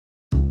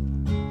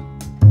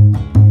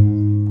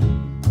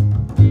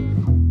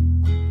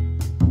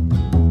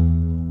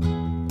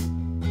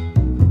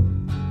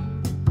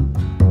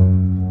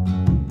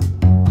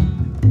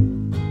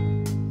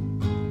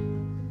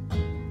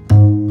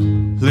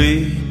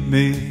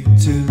me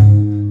to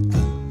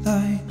the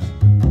light.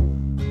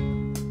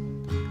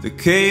 The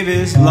cave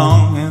is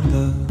long and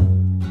the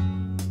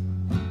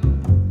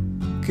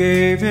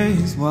cave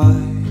is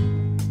wide.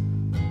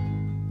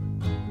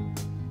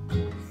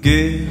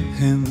 Give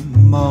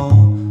him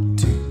all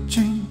to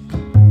drink.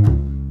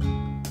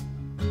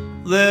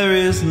 There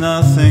is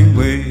nothing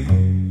we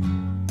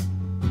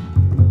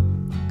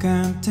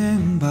can't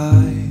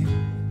imbibe.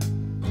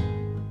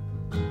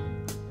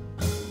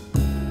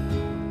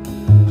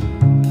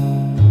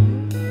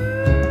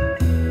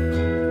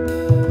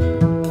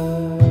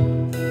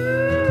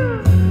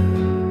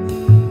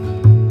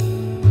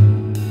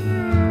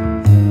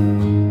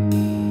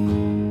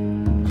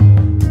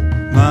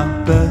 My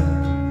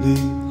belly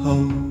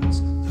holds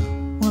the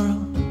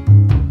world.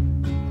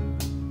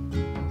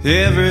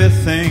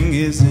 Everything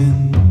is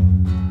inside.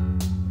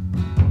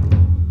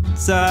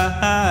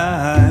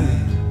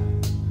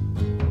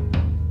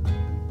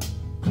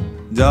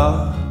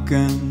 Dark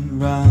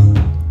and round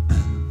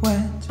and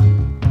wet.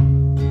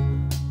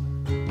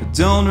 I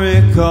don't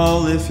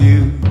recall if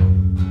you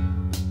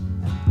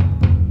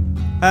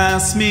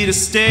asked me to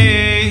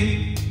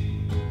stay,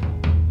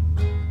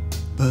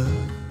 but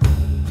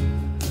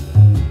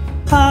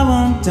I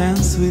won't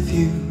dance with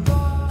you.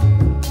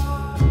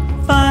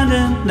 Find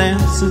an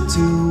answer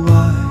to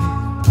why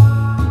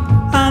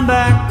I'm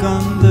back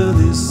under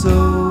this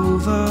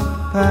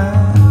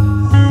overpass.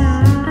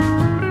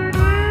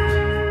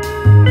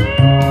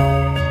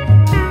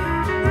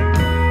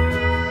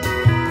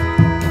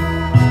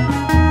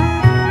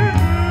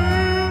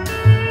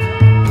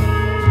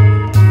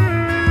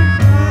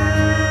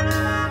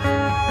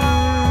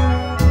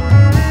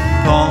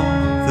 Pawn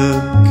the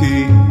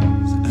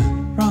keys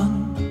and run.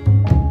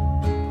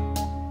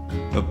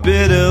 A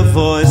bitter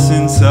voice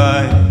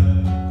inside,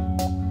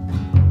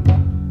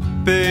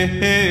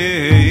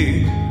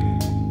 babe.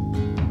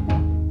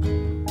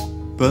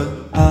 But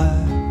I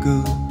go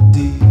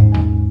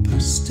deeper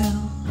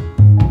still,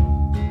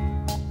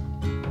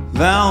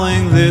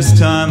 vowing this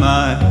time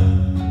I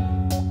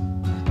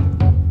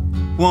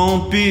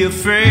won't be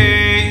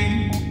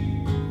afraid.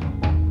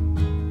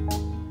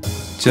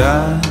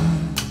 Chinese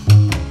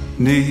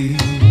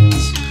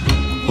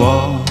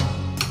water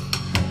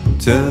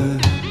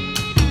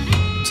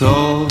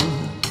torture.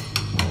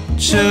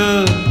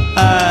 I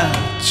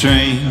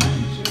train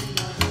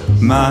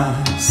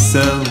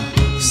myself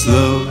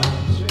slowly,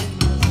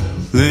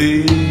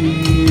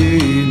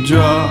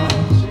 drop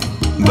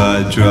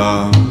by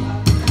drop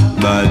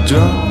by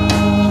drop.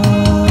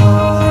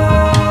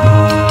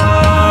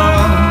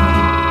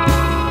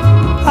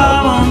 I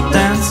won't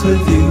dance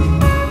with you.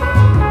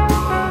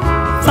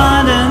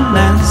 Find an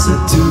answer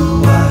to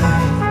why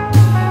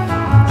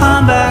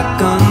I'm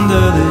back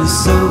under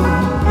this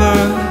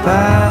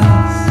overpass.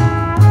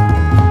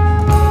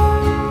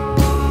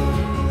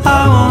 I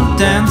won't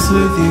dance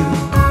with you.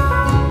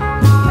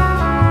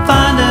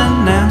 Find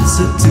an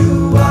answer to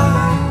why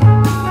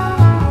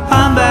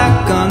I'm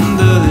back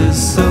under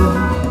this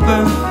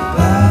overpass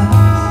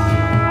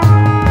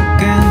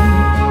again.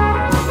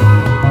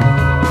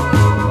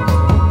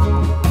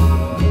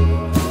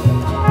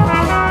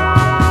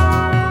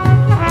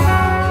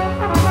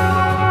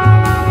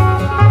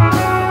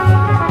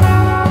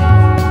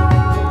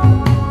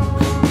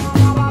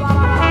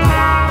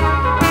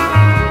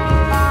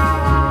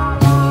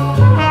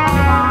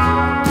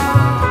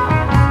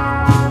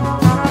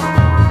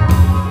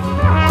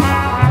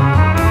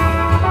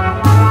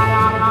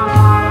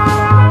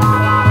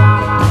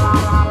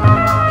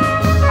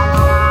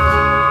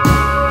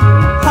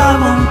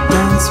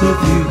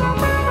 With you,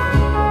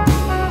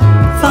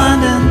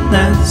 find an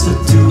answer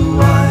to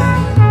why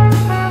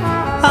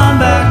I'm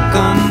back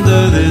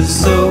under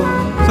this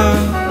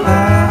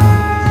overpass.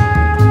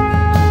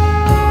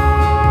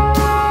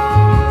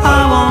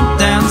 I won't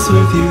dance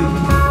with you.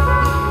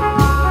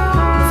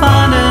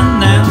 Find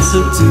an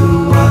answer to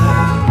why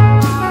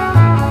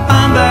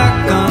I'm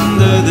back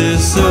under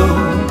this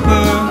overpass.